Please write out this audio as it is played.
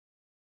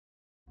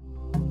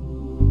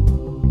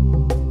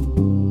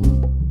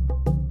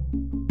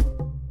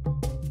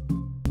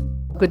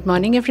Good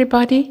morning,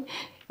 everybody.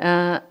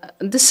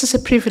 This is a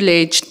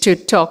privilege to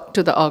talk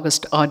to the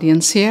august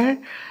audience here.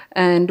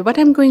 And what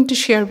I'm going to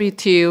share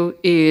with you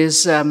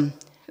is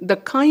the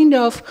kind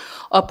of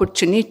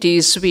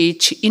opportunities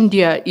which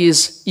India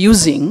is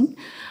using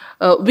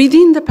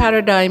within the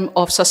paradigm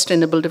of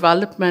sustainable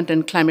development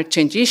and climate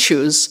change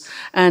issues,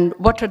 and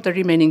what are the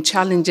remaining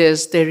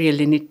challenges they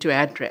really need to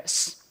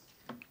address.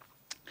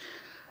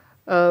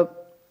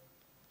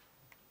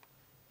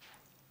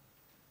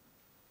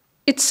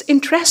 It's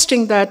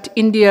interesting that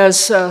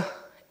India's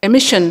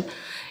emission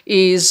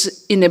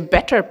is in a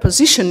better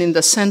position in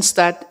the sense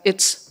that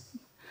it's,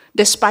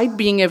 despite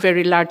being a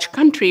very large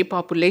country,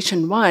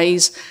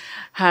 population-wise,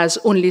 has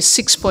only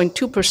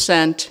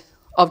 6.2%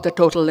 of the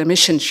total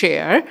emission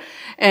share,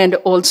 and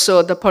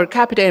also the per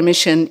capita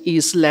emission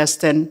is less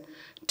than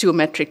 2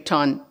 metric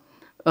ton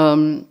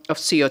of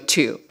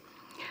CO2.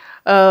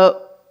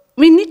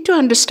 We need to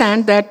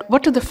understand that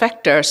what are the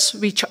factors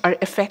which are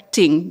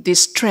affecting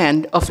this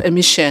trend of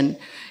emission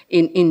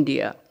in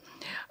India.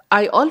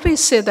 I always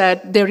say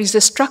that there is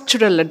a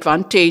structural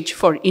advantage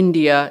for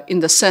India in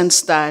the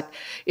sense that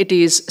it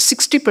is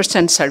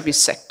 60%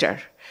 service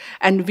sector,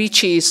 and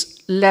which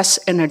is less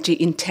energy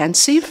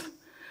intensive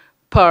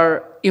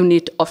per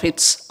unit of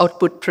its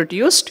output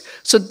produced.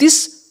 So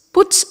this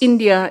puts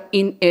India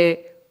in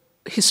a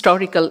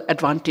historical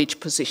advantage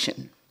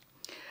position.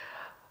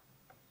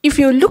 If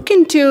you look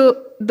into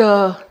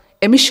the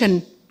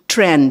emission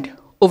trend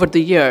over the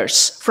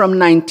years from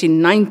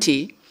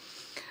 1990,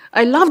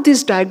 I love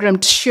this diagram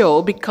to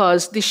show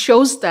because this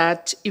shows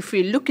that if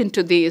we look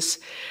into this,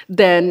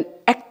 then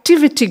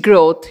activity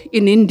growth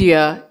in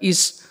India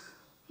is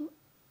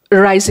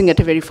rising at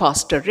a very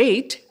faster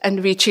rate,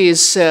 and which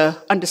is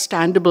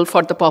understandable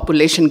for the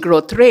population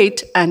growth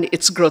rate and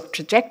its growth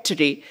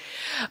trajectory.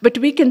 But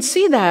we can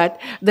see that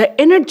the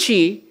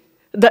emission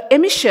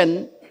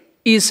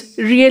is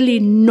really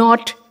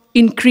not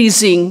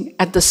increasing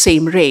at the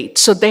same rate.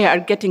 So they are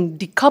getting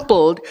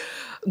decoupled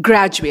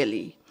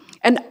gradually.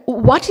 And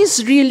what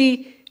is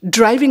really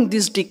driving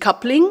this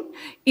decoupling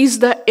is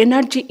the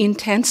energy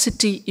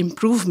intensity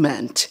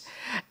improvement.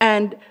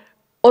 And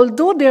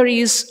although there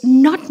is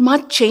not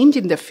much change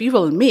in the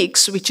fuel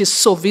mix, which is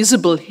so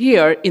visible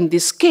here in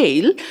this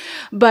scale,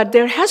 but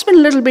there has been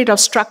a little bit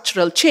of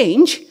structural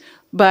change,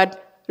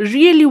 but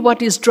really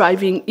what is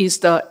driving is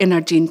the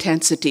energy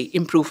intensity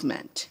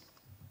improvement.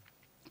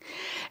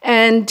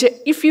 And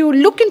if you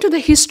look into the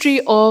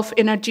history of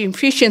energy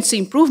efficiency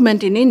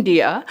improvement in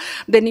India,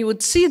 then you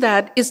would see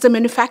that it's the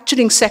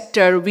manufacturing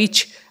sector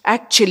which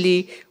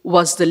actually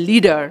was the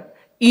leader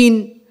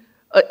in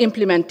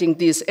implementing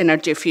this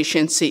energy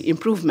efficiency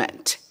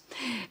improvement.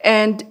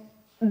 And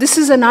this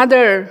is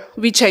another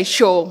which I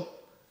show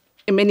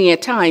many a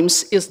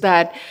times is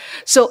that,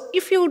 so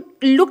if you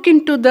look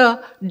into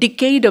the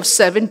decade of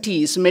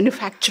 70s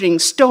manufacturing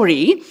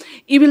story,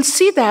 you will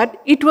see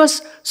that it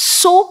was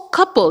so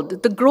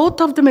coupled, the growth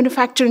of the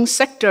manufacturing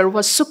sector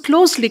was so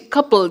closely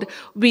coupled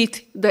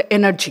with the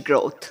energy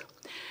growth.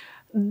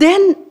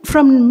 Then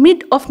from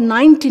mid of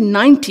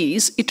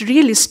 1990s, it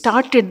really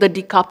started the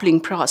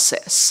decoupling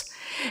process.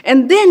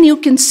 And then you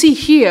can see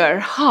here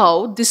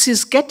how this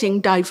is getting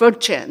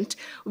divergent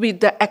with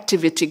the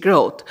activity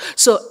growth.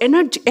 So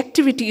energy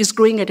activity is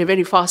growing at a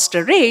very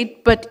faster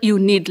rate, but you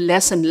need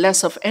less and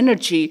less of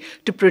energy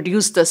to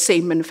produce the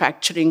same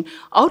manufacturing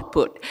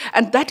output.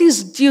 And that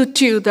is due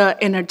to the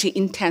energy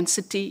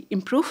intensity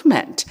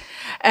improvement.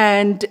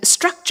 And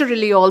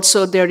structurally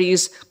also there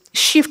is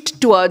shift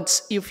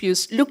towards, if you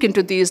look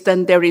into these,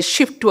 then there is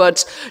shift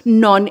towards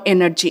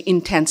non-energy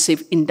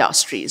intensive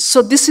industries.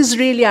 So this is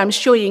really, I'm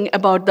showing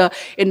about the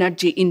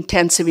energy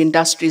intensive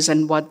industries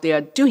and what they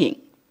are doing.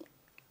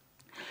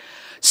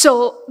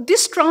 So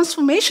this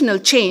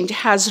transformational change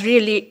has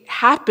really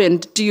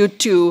happened due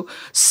to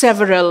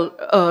several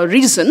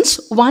reasons.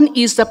 One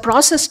is the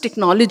process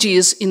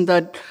technologies in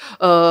the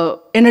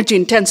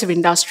energy-intensive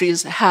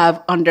industries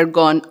have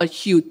undergone a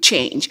huge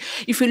change.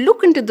 If you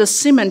look into the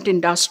cement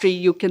industry,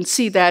 you can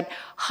see that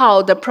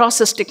how the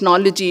process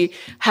technology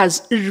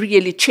has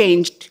really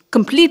changed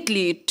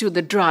completely to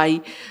the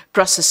dry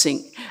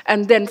processing.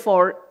 And then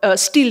for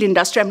steel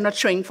industry, I'm not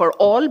showing for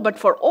all, but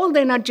for all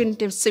the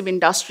energy-intensive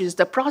industries,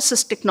 the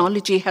process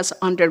technology has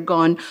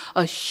undergone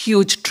a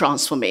huge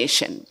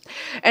transformation.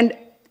 And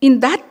in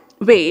that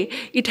way,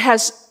 it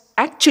has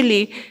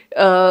actually,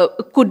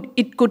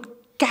 could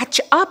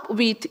catch up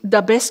with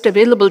the best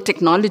available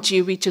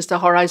technology, which is the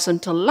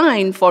horizontal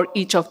line for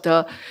each of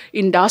the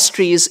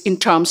industries in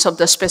terms of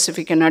the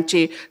specific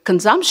energy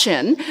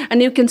consumption. And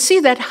you can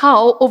see that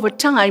how over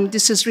time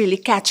this is really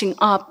catching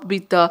up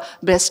with the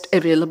best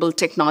available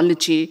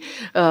technology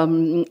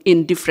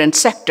in different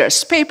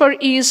sectors. Paper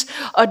is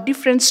a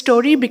different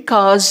story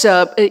because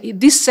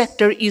this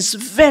sector is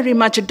very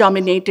much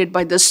dominated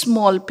by the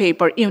small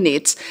paper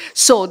units.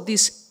 So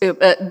this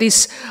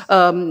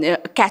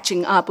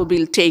catching up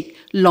will take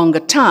longer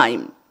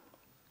time.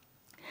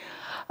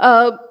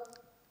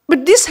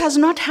 But this has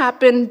not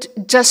happened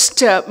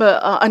just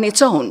on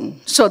its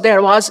own. So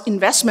there was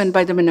investment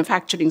by the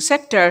manufacturing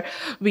sector,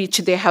 which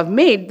they have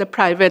made. The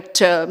private,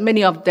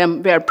 many of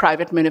them were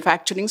private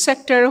manufacturing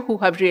sector who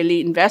have really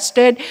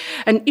invested.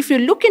 And if you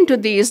look into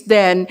these,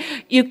 then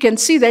you can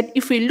see that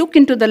if we look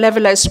into the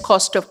levelized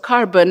cost of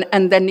carbon,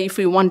 and then if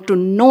we want to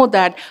know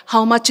that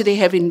how much they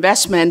have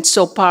investment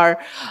so far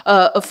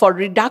for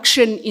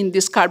reduction in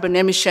this carbon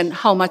emission,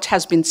 how much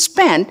has been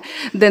spent,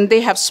 then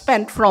they have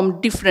spent from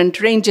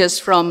different ranges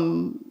from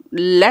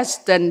less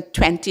than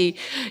 20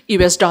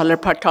 US dollar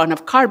per ton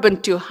of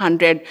carbon to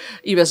 100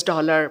 US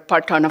dollar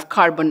per ton of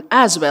carbon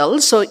as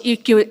well. So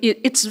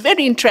it's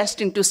very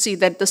interesting to see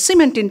that the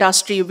cement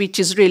industry, which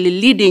is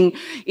really leading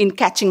in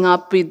catching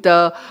up with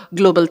the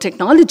global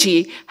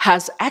technology,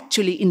 has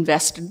actually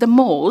invested the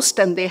most,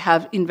 and they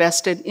have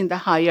invested in the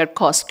higher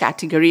cost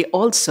category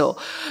also.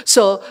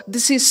 So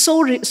this is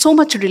so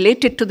much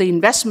related to the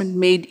investment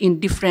made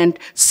in different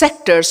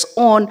sectors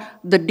on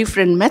the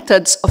different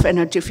methods of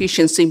energy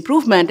efficiency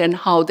improvement and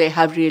how they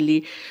have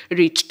really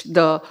reached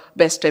the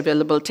best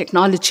available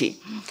technology.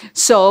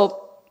 So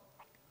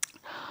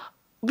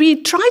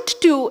we tried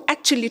to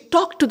actually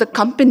talk to the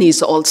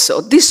companies also.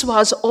 This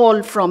was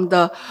all from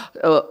the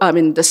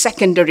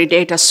secondary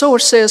data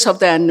sources of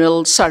the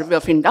annual survey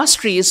of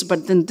industries,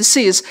 but then this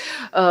is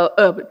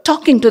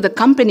talking to the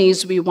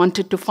companies. We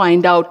wanted to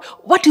find out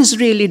what is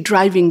really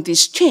driving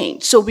this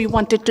change. So we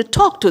wanted to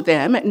talk to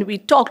them, and we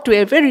talked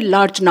to a very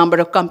large number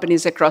of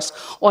companies across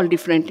all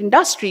different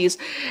industries,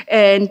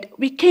 and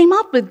we came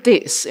up with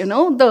this.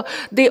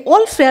 They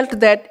all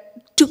felt that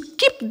to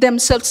keep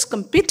themselves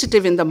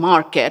competitive in the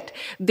market,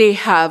 they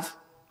have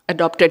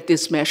adopted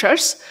these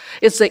measures.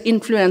 It's the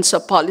influence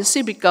of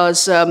policy,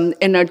 because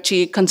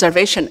Energy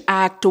Conservation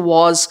Act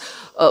was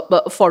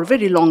for a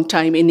very long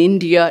time in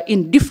India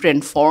in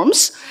different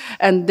forms,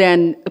 and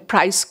then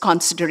price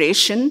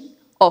consideration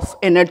of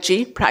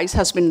energy price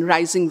has been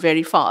rising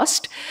very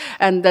fast,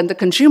 and then the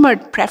consumer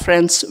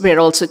preference were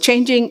also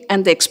changing,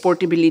 and the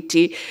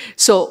exportability.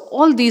 So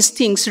all these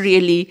things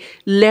really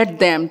led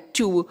them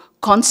to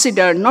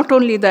consider not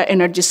only the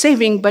energy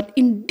saving, but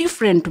in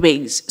different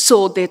ways.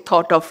 So they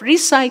thought of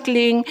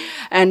recycling,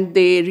 and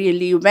they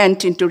really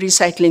went into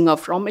recycling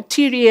of raw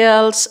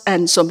materials,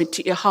 and so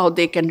how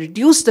they can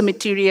reduce the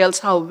materials,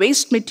 how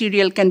waste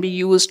material can be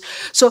used.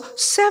 So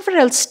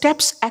several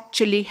steps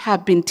actually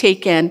have been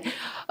taken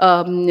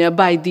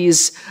by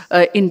these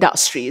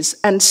industries.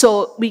 And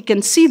so we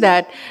can see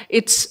that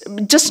it's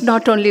just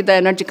not only the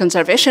energy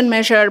conservation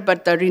measure,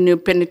 but the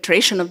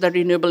penetration of the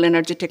renewable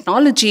energy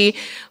technology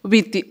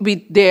with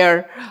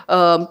their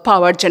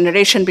power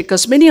generation,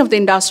 because many of the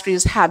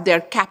industries have their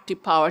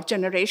captive power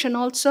generation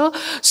also.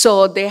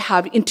 So they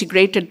have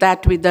integrated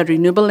that with the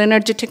renewable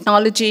energy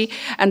technology,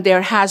 and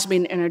there has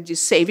been energy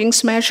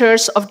savings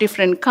measures of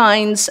different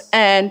kinds,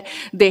 and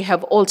they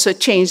have also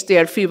changed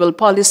their fuel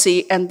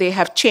policy, and they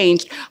have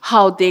changed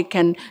how they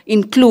can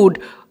include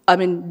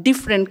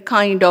different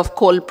kind of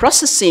coal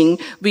processing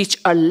which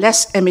are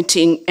less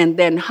emitting, and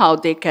then how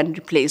they can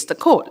replace the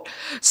coal.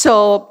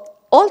 So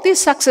all these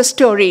success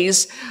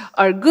stories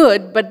are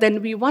good, but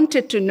then we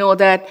wanted to know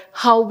that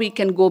how we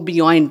can go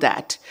beyond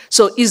that.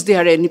 So is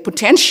there any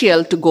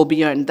potential to go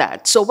beyond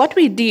that? So what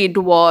we did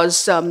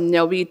was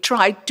we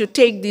tried to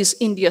take this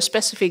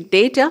India-specific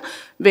data,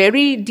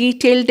 very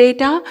detailed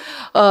data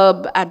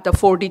at the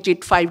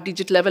 4-digit,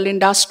 5-digit level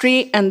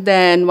industry, and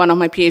then one of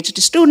my PhD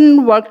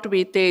students worked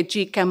with a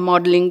GChem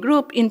modeling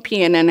group in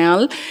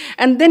PNNL,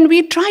 and then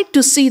we tried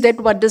to see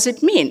that what does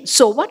it mean.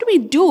 So what we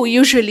do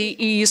usually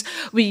is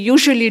we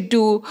usually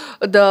do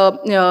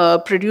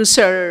the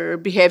producer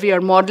behavior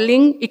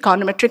modeling,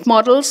 econometric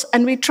models,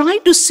 and we try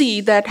to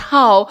see that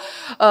how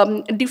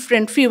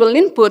different fuel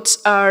inputs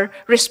are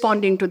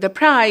responding to the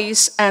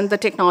price and the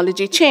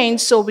technology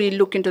change. So we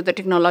look into the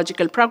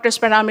technological progress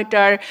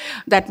parameter,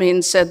 that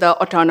means the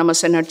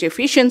autonomous energy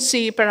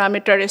efficiency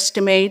parameter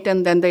estimate,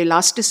 and then the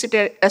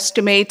elasticity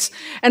estimates,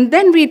 and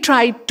then we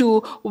try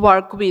to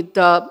work with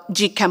the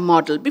GChem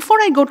model. Before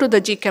I go to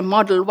the GChem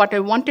model, what I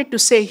wanted to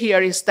say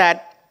here is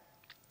that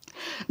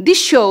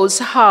this shows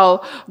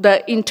how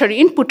the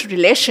inter-input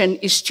relation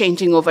is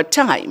changing over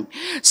time.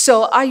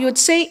 So I would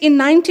say in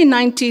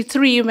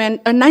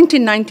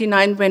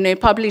 1999, when I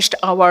published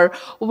our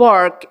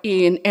work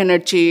in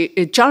Energy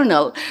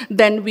Journal,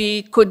 then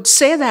we could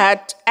say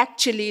that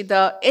actually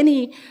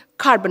any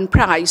carbon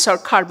price or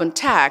carbon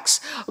tax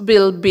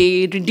will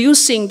be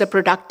reducing the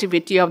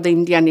productivity of the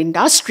Indian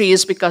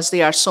industries, because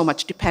they are so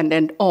much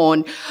dependent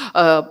on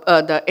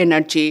the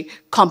energy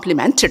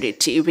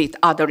complementarity with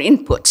other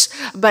inputs.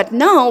 But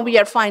now we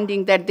are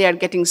finding that they are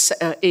getting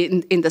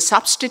in the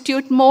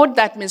substitute mode.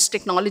 That means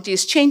technology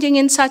is changing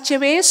in such a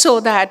way so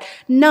that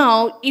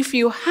now if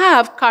you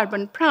have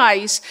carbon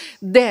price,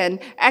 then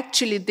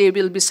actually they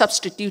will be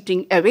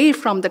substituting away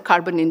from the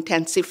carbon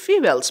intensive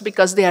fuels,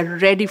 because they are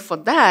ready for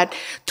that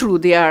through through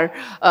their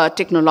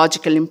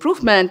technological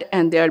improvement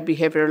and their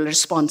behavioral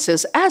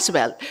responses as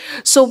well.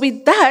 So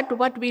with that,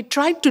 what we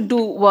tried to do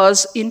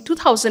was in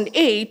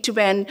 2008,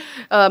 when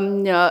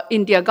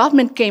India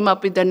government came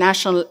up with the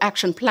National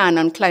Action Plan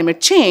on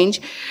Climate Change,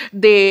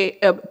 they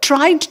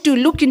tried to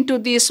look into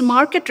this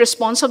market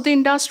response of the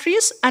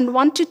industries and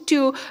wanted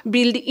to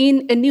build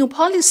in a new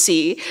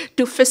policy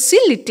to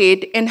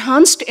facilitate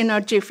enhanced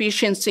energy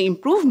efficiency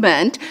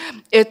improvement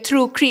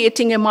through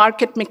creating a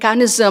market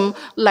mechanism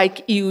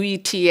like EU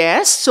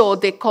ETS. So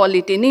they call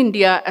it in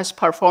India as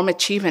Perform,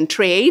 Achieve, and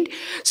Trade.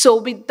 So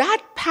with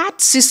that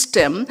PAT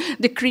system,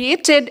 they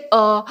created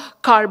a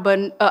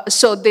carbon,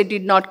 so they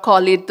did not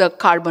call it the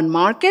carbon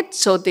market.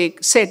 So they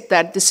said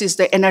that this is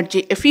the energy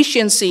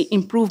efficiency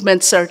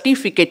improvement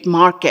certificate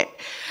market.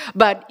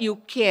 But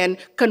you can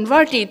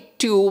convert it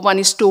to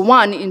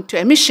 1:1 into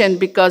emission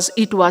because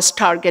it was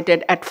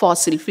targeted at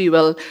fossil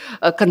fuel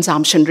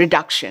consumption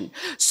reduction.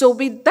 So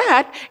with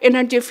that,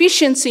 energy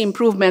efficiency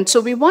improvement,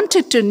 so we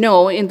wanted to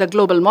know in the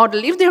global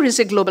model, if there is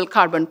a global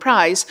carbon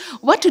price,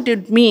 what would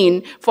it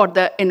mean for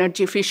the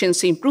energy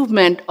efficiency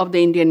improvement of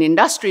the Indian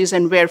industries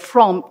and where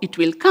from it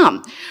will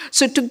come.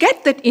 So to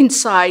get that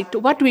insight,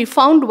 what we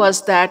found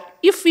was that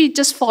if we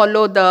just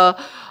follow the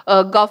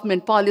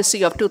government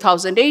policy of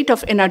 2008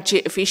 of energy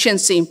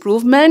efficiency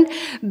improvement,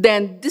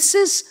 then this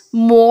is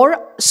more,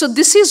 so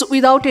this is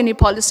without any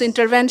policy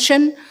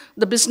intervention,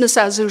 the business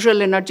as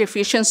usual energy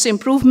efficiency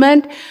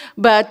improvement,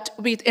 but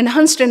with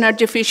enhanced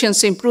energy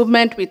efficiency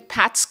improvement with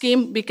PAT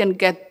scheme, we can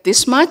get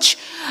this much,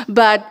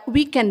 but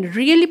we can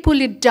really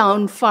pull it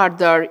down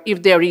further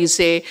if there is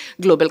a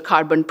global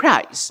carbon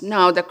price.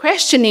 Now the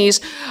question is,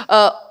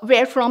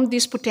 where from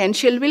this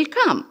potential will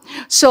come?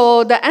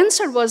 So the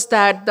answer was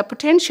that the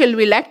potential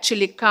will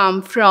actually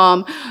come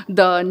from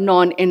the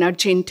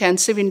non-energy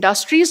intensive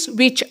industries,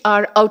 which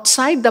are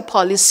outside the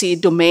policy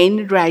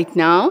domain right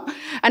now,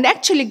 and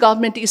actually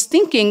government is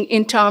thinking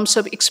in terms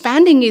of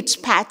expanding its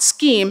PAT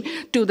scheme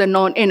to the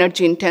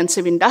non-energy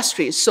intensive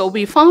industries. So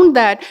we found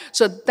that,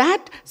 so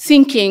that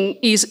thinking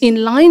is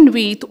in line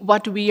with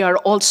what we are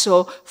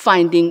also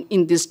finding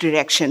in this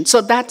direction.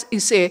 So that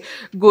is a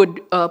good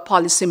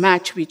policy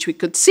match which we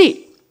could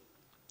see.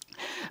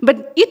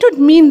 But it would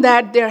mean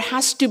that there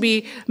has to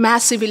be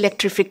massive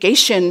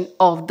electrification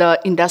of the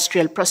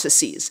industrial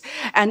processes.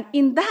 And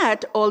in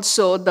that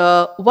also,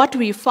 what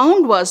we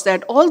found was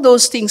that all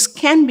those things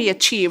can be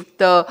achieved,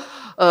 the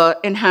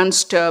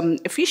enhanced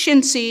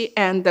efficiency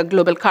and the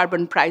global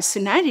carbon price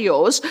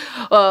scenarios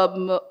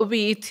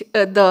with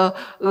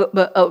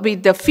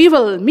the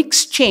fuel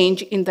mix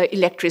change in the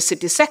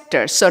electricity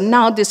sector. So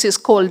now this is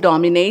coal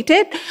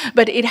dominated,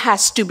 but it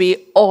has to be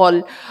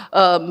all,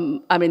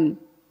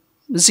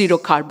 zero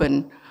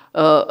carbon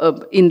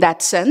in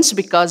that sense,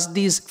 because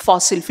this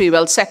fossil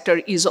fuel sector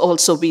is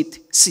also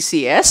with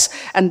CCS,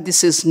 and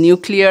this is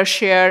nuclear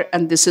share,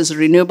 and this is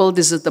renewable,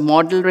 this is the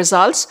model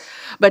results.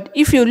 But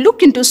if you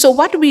look into, so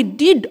what we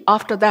did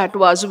after that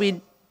was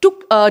we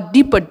took a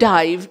deeper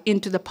dive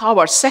into the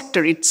power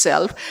sector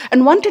itself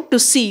and wanted to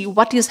see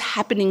what is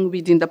happening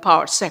within the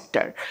power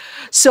sector.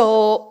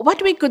 So what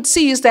we could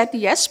see is that,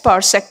 yes, power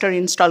sector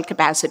installed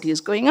capacity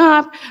is going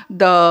up,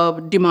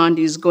 the demand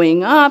is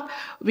going up,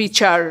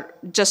 which are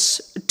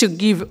just to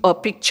give a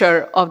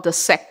picture of the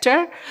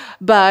sector.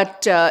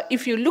 But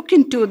if you look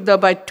into the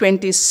by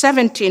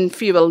 2017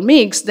 fuel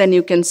mix, then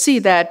you can see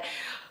that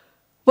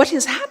what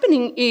is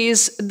happening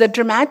is the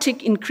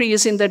dramatic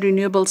increase in the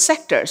renewable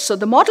sector. So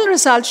the model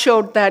results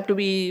showed that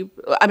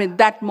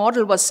that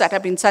model was set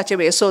up in such a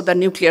way so the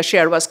nuclear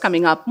share was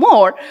coming up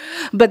more.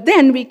 But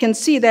then we can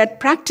see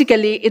that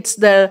practically it's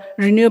the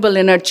renewable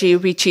energy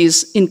which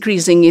is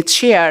increasing its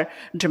share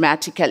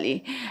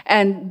dramatically.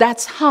 And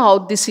that's how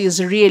this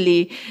is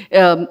really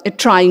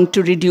trying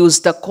to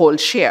reduce the coal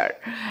share.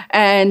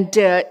 And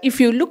if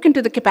you look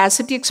into the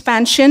capacity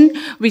expansion,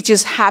 which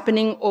is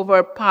happening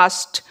over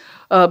past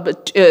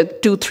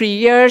 2-3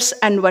 years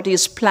and what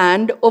is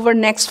planned over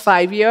next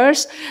 5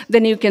 years,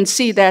 then you can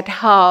see that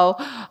how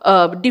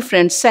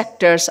different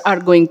sectors are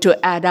going to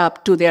add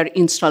up to their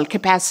installed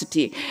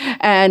capacity.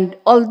 And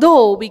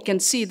although we can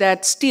see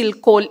that still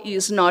coal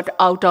is not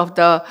out of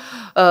the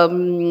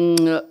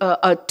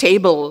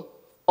table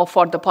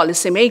for the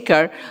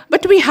policymaker,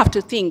 but we have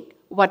to think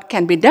what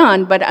can be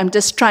done, but I'm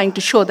just trying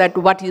to show that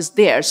what is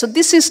there. So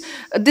this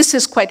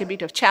is quite a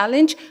bit of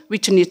challenge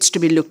which needs to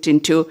be looked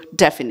into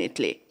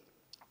definitely.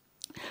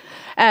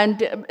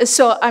 And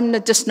so I'm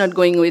just not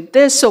going with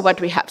this, so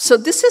what we have. So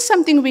this is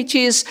something which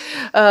is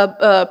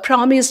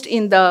promised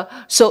in the,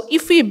 so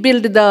if we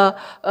build the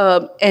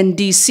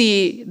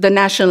NDC, the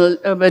National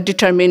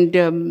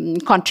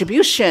Determined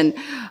Contribution,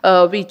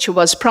 which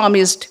was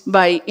promised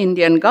by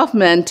Indian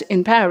government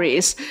in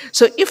Paris.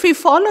 So if we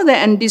follow the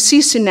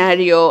NDC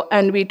scenario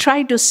and we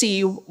try to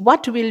see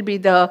what will be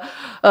the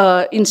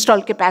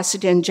installed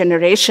capacity and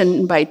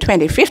generation by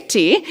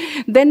 2050,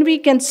 then we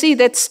can see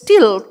that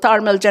still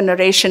thermal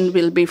generation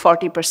will be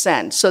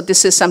 40%. So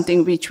this is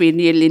something which we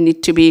really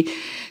need to be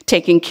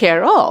taking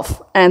care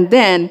of. And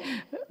then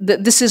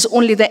this is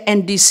only the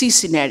NDC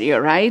scenario,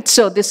 right?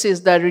 So this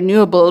is the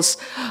renewables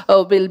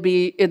will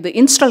be, the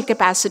installed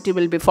capacity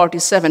will be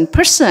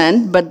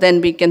 47%, but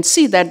then we can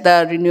see that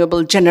the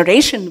renewable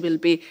generation will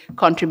be,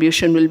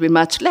 contribution will be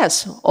much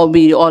less, or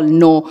we all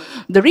know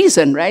the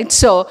reason, right?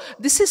 So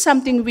this is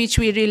something which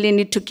we really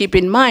need to keep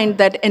in mind,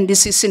 that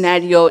NDC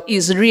scenario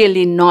is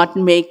really not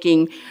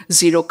making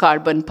zero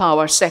carbon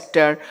power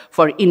sector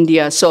for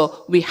India.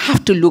 So we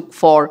have to look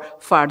for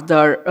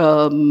further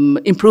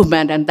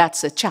improvement, and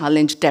that's a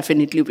challenge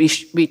definitely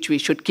which we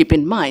should keep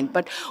in mind.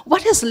 But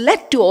what has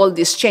led to all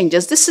these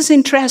changes? This is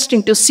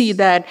interesting to see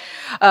that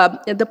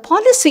the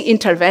policy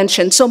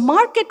intervention, so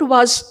market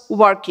was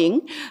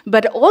working,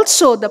 but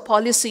also the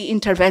policy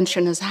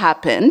intervention has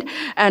happened.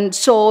 And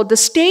so the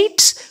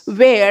states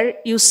where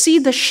you see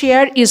the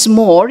share is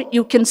more,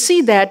 you can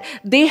see that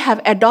they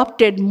have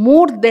adopted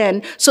more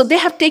than, so they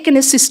have taken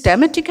a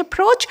systematic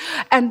approach,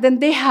 and then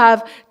they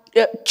have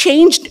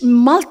changed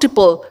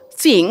multiple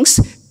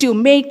things to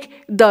make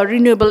the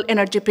renewable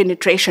energy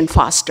penetration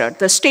faster.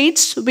 The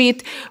states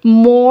with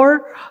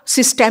more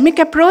systemic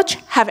approach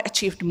have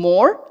achieved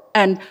more,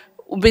 and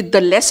with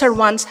the lesser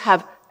ones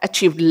have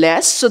achieved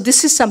less. So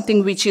this is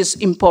something which is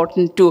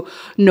important to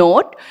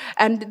note.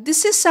 And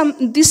this is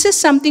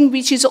something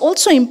which is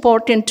also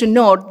important to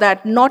note,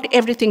 that not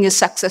everything is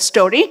success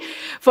story.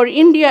 For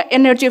India,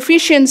 energy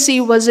efficiency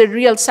was a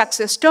real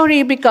success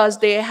story because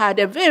they had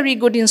a very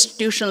good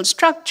institutional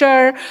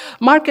structure,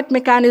 market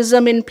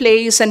mechanism in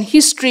place, and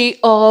history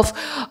of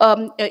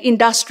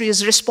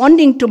industries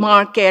responding to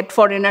market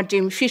for energy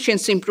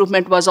efficiency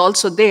improvement was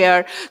also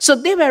there. So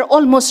they were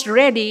almost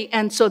ready,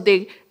 and so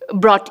they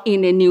brought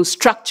in a new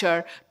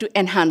structure to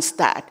enhance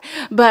that.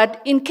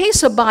 But in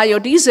case of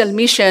biodiesel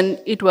mission,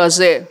 it was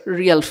a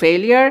real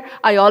failure.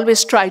 I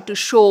always try to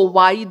show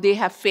why they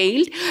have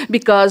failed,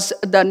 because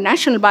the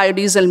national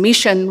biodiesel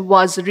mission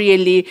was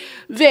really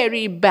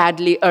very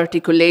badly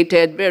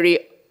articulated, very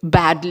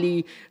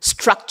badly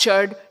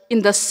structured,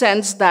 in the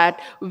sense that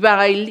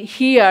while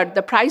here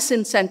the price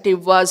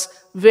incentive was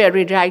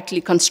very rightly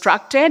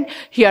constructed,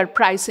 here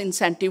price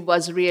incentive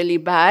was really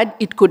bad.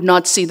 It could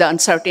not see the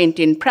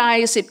uncertainty in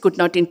price. It could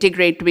not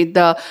integrate with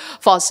the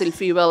fossil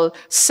fuel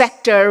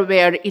sector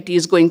where it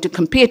is going to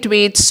compete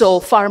with. So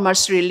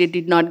farmers really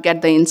did not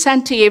get the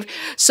incentive.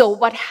 So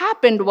what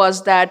happened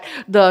was that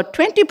the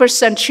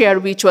 20% share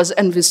which was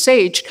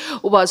envisaged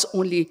was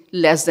only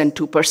less than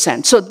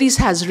 2%. So this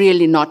has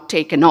really not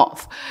taken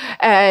off.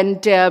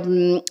 And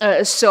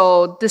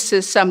so this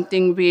is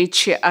something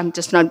which I'm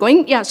just not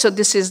going, yeah, so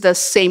this is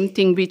the same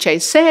thing which I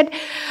said,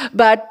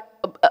 but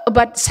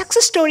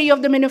success story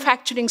of the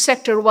manufacturing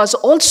sector was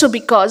also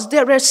because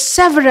there were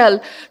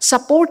several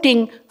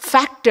supporting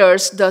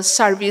factors. The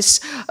service,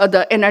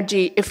 the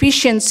energy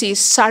efficiency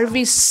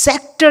service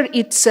sector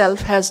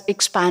itself has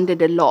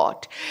expanded a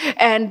lot.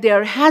 And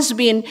there has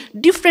been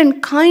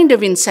different kind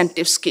of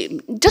incentive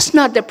scheme, just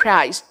not the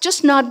price,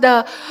 just not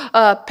the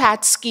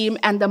PAT scheme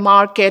and the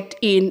market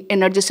in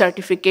energy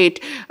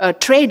certificate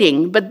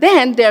trading, but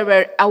then there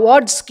were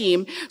award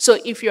scheme. So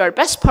if you are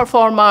best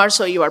performer,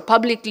 so you are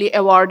publicly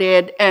awarded,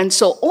 and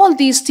so all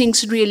these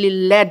things really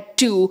led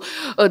to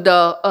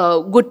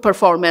the good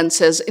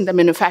performances in the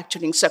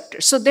manufacturing sector.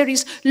 So there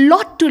is a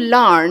lot to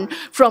learn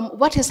from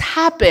what has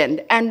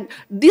happened, and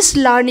this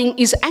learning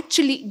is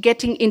actually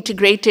getting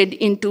integrated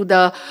into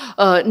the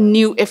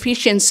new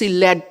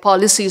efficiency-led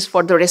policies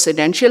for the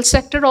residential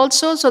sector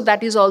also. So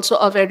that is also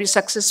a very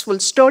successful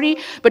story,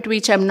 but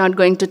which I'm not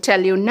going to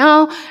tell you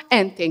now,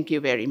 and thank you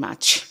very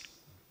much.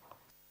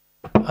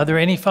 Are there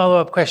any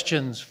follow-up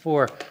questions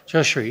for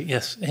Joyashree?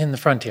 Yes, in the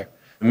front here.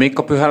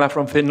 Mikko Pyhälä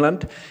from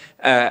Finland.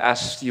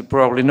 As you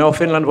probably know,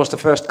 Finland was the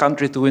first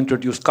country to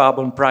introduce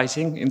carbon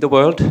pricing in the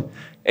world,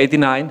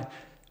 89.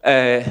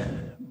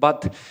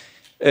 But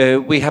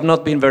we have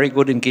not been very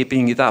good in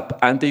keeping it up.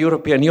 And the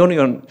European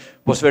Union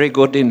was very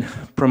good in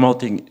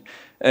promoting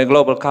a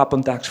global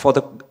carbon tax for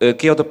the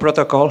Kyoto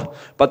Protocol.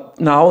 But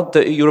now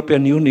the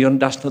European Union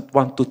does not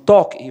want to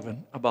talk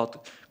even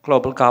about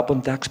global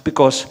carbon tax,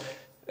 because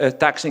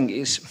taxing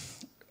is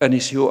an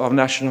issue of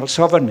national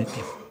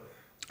sovereignty.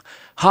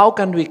 How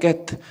can we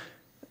get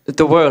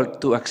the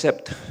world to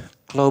accept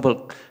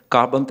global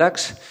carbon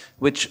tax,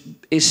 which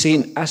is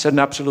seen as an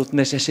absolute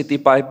necessity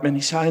by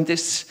many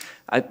scientists?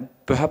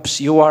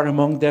 Perhaps you are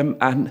among them,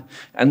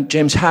 and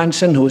James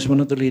Hansen, who is one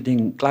of the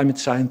leading climate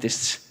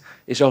scientists,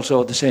 is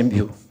also of the same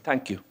view.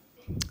 Thank you.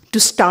 To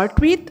start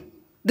with,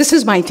 this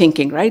is my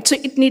thinking, right? So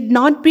it need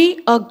not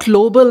be a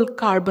global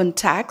carbon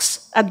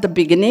tax at the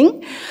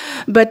beginning,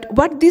 but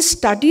what these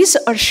studies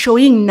are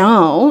showing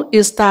now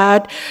is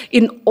that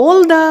in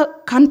all the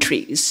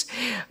countries,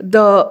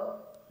 the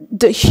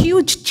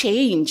huge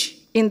change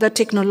in the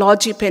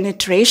technology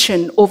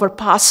penetration over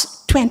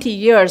past 20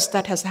 years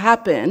that has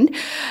happened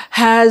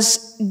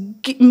has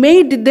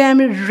made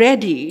them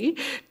ready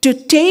to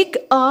take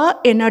an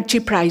energy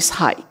price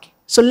hike.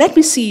 So let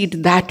me see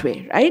it that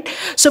way, right?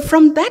 So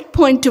from that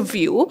point of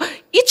view,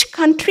 each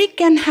country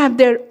can have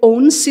their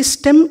own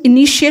system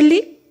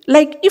initially,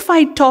 Like if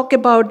I talk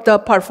about the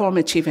perform,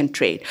 achieve, and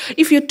trade,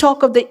 if you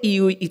talk of the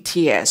EU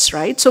ETS,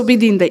 right? So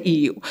within the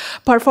EU,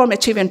 perform,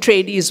 achieve, and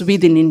trade is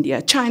within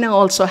India. China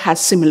also has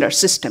similar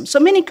systems. So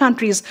many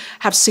countries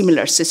have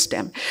similar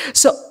system.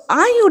 So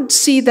I would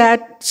see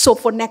that, so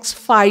for next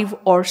 5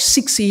 or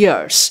 6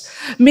 years,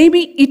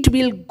 maybe it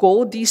will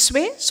go this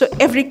way. So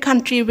every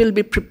country will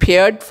be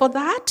prepared for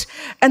that.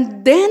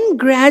 And then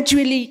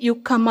gradually you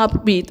come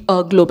up with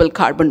a global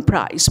carbon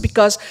price.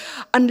 Because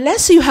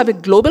unless you have a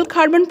global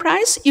carbon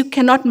price, you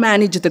cannot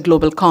manage the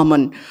global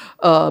common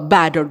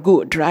bad or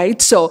good,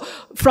 right? So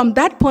from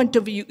that point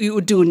of view, you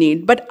do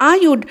need. But I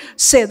would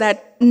say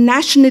that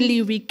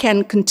nationally we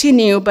can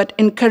continue, but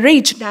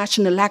encourage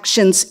national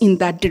actions in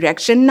that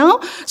direction now.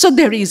 So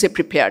there is a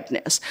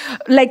preparedness,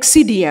 like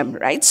CDM,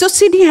 right? So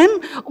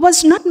CDM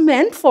was not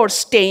meant for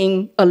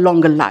staying a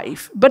longer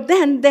life, but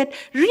then that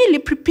really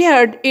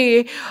prepared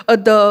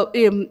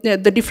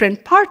the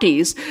different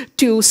parties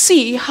to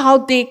see how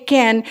they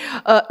can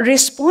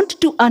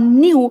respond to a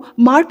new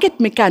market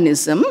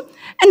mechanism,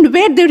 and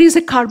where there is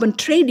a carbon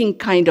trading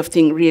kind of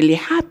thing really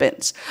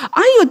happens.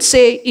 I would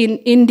say in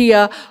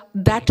India,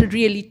 that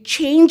really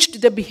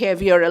changed the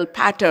behavioral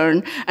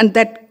pattern, and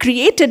that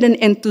created an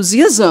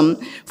enthusiasm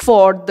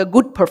for the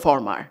good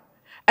performer.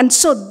 And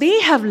so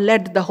they have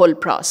led the whole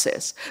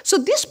process. So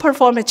this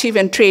perform, achieve,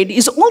 and trade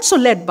is also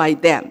led by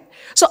them.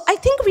 So I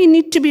think we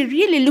need to be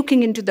really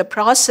looking into the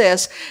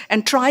process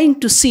and trying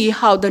to see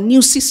how the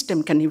new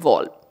system can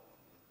evolve.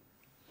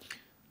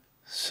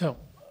 So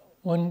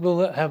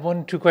we'll have 1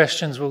 or 2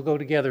 questions. We'll go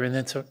together, and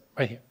then so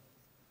right here.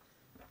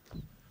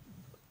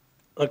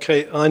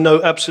 Okay, I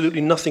know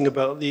absolutely nothing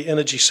about the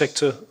energy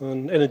sector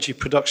and energy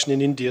production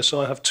in India,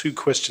 so I have 2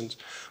 questions.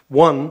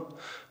 One,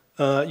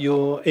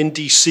 your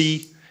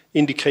NDC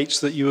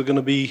indicates that you are going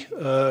to be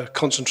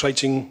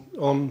concentrating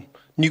on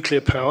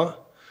nuclear power.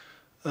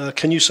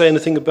 Can you say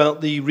anything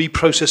about the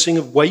reprocessing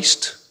of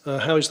waste?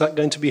 How is that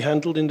going to be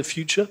handled in the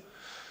future?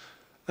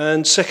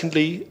 And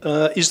secondly,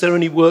 is there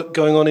any work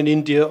going on in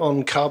India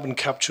on carbon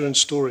capture and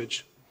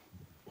storage?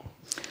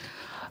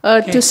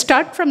 To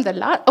start from the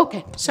last,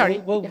 okay, sorry.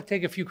 We'll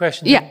take a few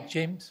questions. Yeah.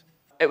 James?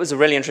 It was a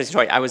really interesting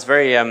story. I was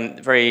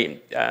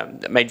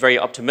made very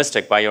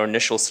optimistic by your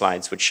initial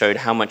slides, which showed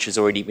how much is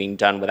already being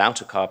done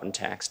without a carbon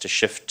tax to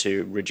shift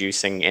to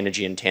reducing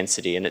energy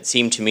intensity. And it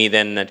seemed to me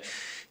then that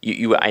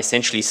you were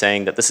essentially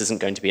saying that this isn't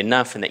going to be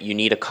enough and that you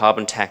need a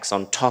carbon tax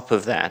on top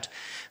of that.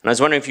 And I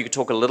was wondering if you could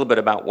talk a little bit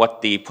about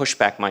what the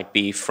pushback might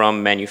be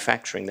from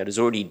manufacturing that is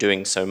already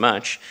doing so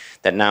much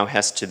that now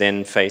has to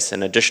then face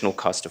an additional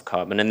cost of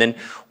carbon. And then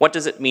what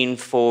does it mean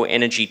for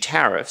energy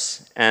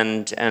tariffs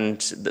and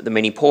the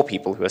many poor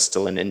people who are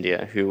still in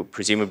India, who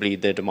presumably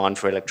the demand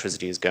for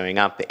electricity is going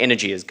up, the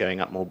energy is going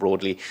up more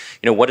broadly.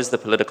 You know, what is the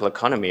political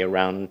economy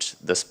around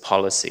this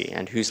policy,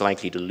 and who's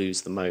likely to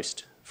lose the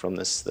most from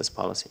this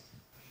policy?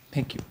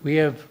 Thank you. We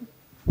have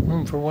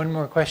room for 1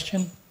 more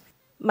question.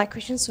 My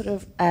question sort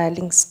of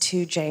links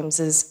to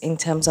James's in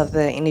terms of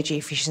the energy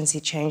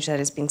efficiency change that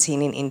has been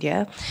seen in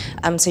India.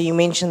 So you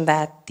mentioned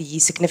that the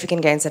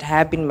significant gains that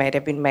have been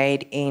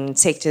made in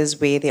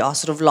sectors where there are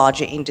sort of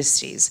larger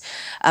industries.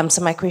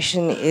 So my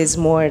question is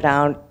more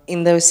around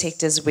in those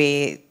sectors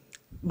where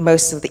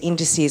most of the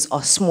industries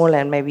are smaller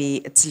and maybe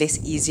it's less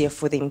easier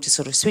for them to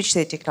sort of switch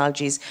their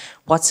technologies,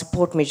 what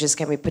support measures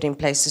can we put in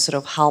place to sort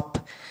of help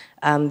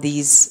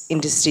these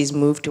industries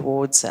move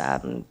towards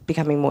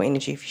becoming more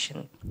energy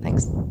efficient?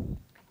 Thanks.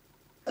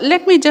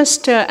 Let me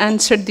just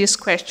answer this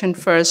question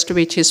first,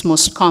 which is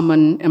most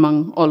common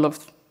among all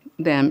of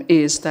them,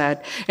 is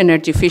that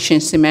energy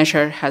efficiency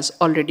measure has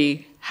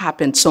already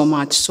happened so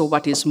much, so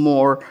what is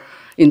more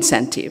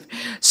incentive?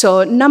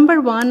 So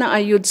number 1,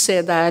 I would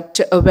say that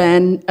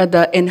when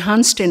the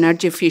enhanced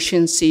energy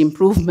efficiency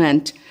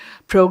improvement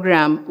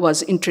program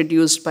was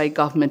introduced by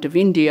Government of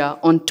India,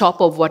 on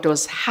top of what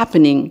was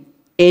happening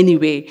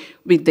anyway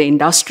with the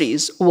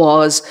industries,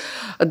 was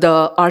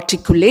the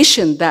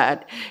articulation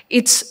that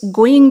it's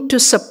going to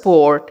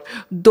support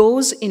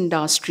those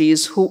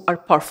industries who are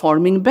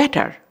performing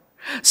better.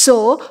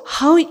 So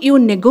how you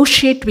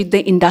negotiate with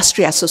the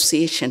industry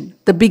association,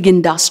 the big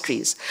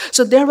industries.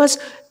 So there was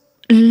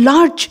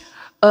large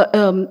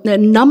a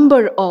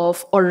number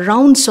of or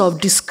rounds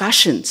of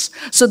discussions.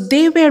 So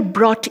they were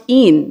brought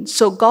in.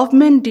 So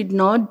government did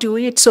not do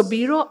it. So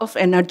Bureau of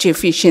Energy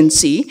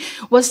Efficiency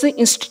was the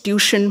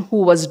institution who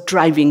was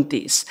driving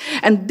this.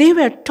 And they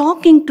were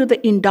talking to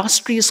the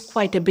industries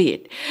quite a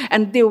bit.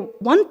 And they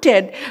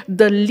wanted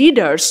the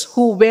leaders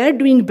who were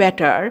doing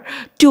better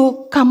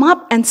to come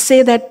up and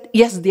say that,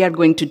 yes, they are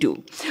going to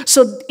do.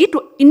 So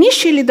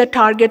initially the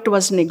target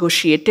was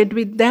negotiated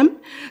with them.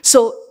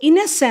 So in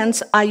a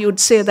sense, I would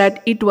say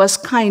that it was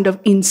kind of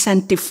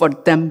incentive for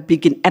them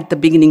at the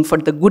beginning for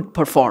the good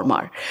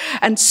performer.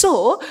 And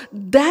so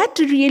that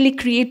really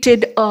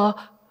created a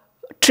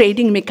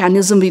trading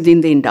mechanism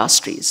within the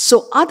industries.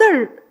 So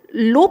other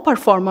low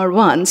performer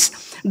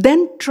ones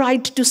then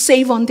tried to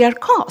save on their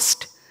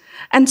cost.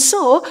 And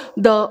so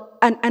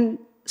and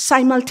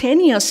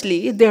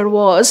simultaneously there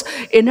was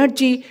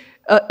energy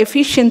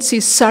efficiency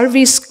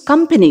service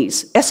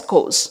companies,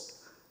 ESCOs,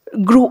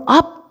 grew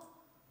up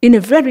in a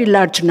very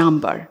large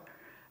number,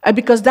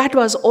 because that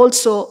was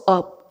also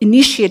an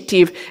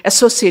initiative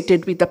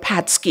associated with the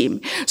PAD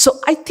scheme. So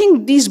I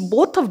think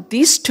both of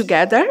these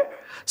together,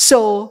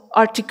 so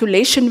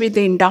articulation with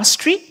the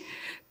industry,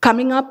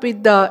 coming up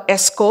with the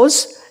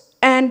ESCOs,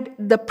 and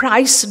the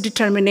price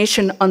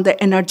determination on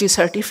the energy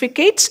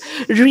certificates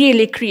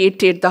really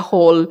created the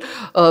whole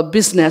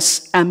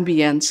business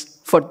ambience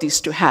for this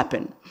to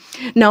happen.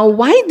 Now,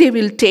 why they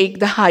will take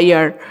the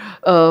higher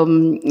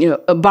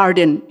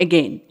burden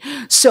again?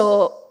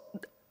 So,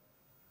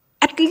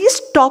 at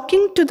least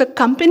talking to the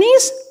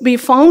companies, we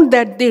found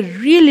that they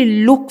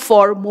really look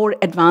for more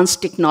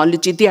advanced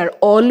technology. They are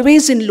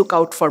always in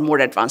lookout for more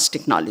advanced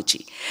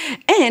technology.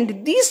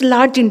 And these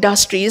large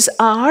industries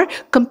are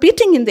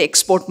competing in the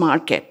export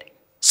market.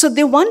 So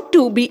they want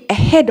to be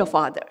ahead of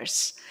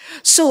others.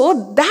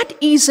 So that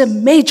is a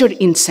major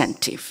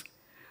incentive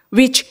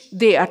which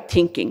they are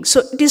thinking.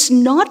 So it is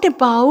not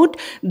about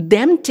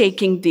them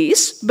taking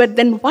this, but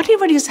then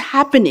whatever is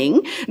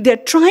happening, they're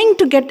trying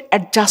to get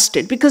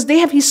adjusted because they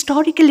have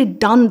historically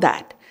done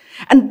that.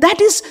 And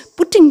that is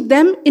putting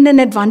them in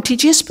an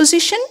advantageous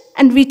position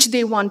and which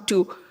they want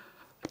to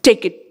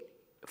take it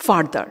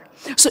further.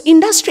 So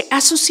industry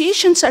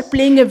associations are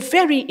playing a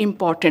very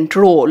important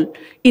role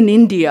in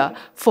India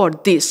for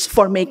this,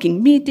 for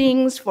making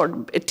meetings,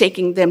 for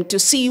taking them to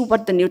see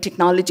what the new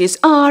technologies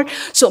are.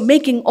 So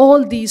making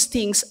all these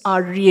things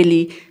are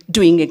really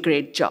doing a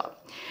great job.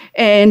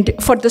 And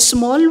for the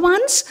small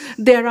ones,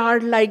 there are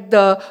like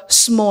the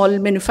small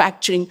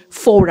manufacturing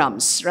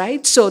forums,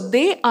 right? So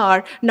they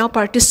are now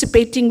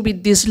participating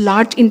with these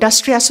large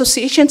industry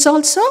associations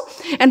also,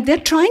 and they're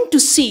trying to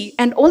see,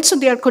 and also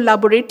they are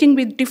collaborating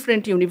with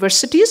different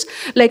universities.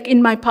 Like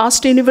in my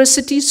past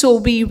university, so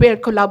we were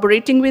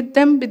collaborating with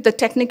them with the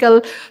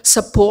technical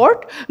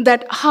support,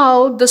 that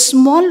how the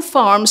small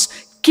firms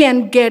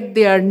can get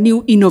their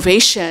new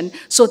innovation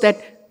so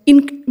that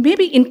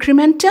maybe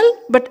incremental,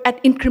 but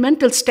at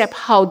incremental step,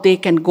 how they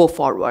can go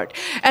forward.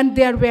 And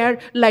there were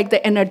like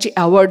the energy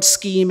award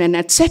scheme and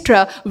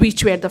etc.,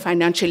 which were the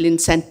financial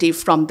incentive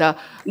from the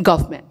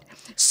government.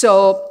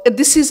 So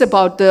this is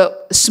about the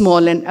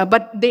small,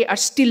 but they are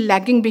still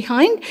lagging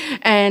behind.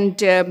 And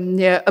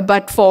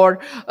but for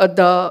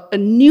the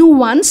new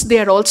ones, they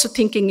are also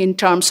thinking in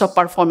terms of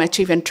perform,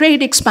 achieve, and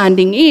trade,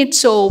 expanding it.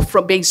 So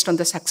based on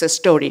the success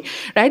story,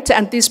 right?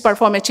 And this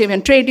perform, achieve,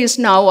 and trade is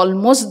now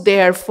almost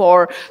there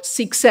for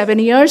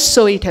 6-7 years.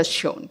 So it has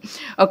shown.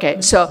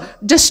 Okay, so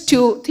just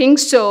two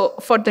things. So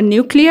for the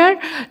nuclear,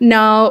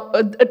 now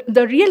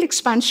the real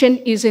expansion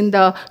is in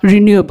the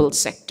renewable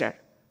sector.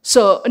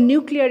 So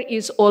nuclear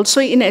is also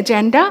in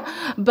agenda,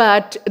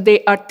 but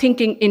they are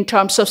thinking in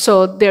terms of,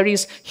 so there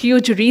is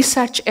huge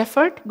research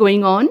effort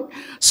going on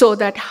so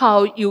that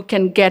how you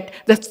can get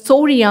the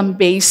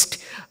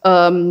thorium-based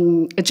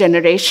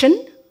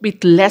generation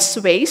with less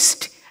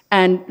waste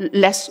and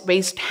less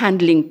waste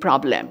handling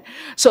problem.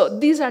 So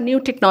these are new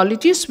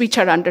technologies which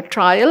are under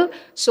trial.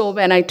 So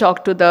when I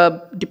talk to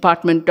the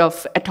Department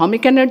of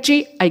Atomic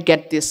Energy, I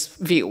get this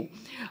view.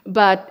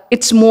 But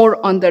it's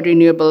more on the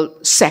renewable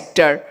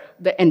sector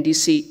the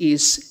NDC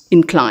is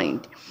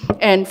inclined.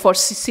 And for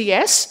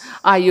CCS,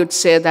 I would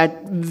say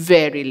that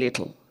very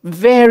little.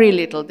 Very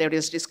little. There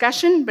is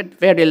discussion, but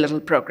very little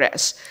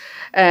progress.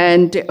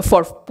 And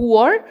for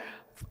poor,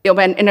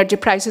 when energy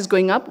price is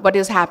going up, what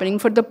is happening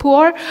for the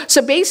poor?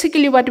 So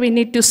basically what we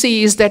need to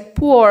see is that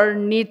poor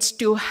needs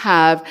to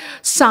have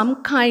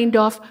some kind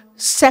of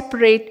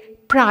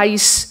separate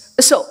price.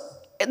 So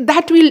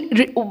that will,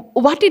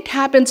 what it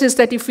happens is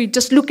that if we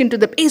just look into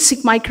the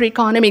basic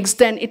microeconomics,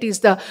 then it is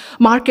the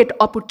market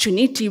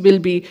opportunity will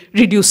be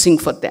reducing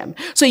for them.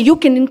 So you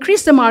can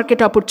increase the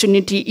market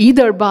opportunity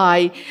either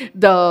by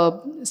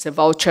the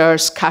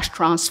vouchers, cash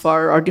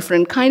transfer, or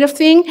different kind of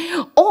thing,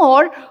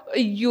 or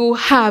you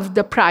have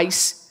the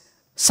price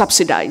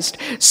subsidized.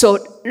 So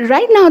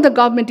right now the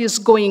government is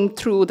going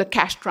through the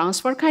cash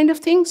transfer kind of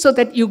thing so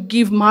that you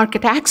give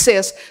market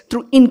access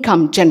through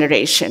income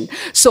generation.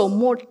 So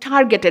more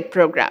targeted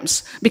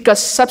programs,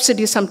 because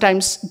subsidy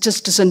sometimes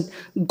just doesn't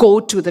go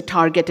to the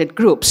targeted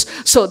groups.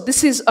 So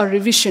this is a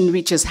revision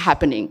which is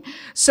happening.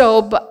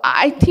 So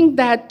I think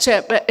that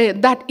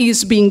that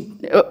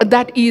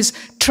is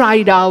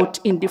tried out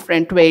in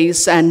different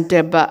ways. And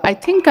but I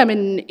think, I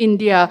mean,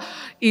 India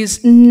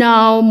is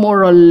now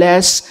more or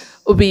less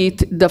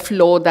with the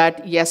flow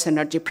that, yes,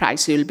 energy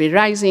price will be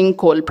rising,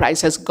 coal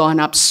price has gone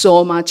up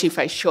so much. If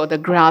I show the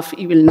graph,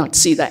 you will not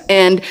see the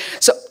end.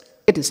 So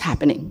it is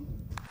happening.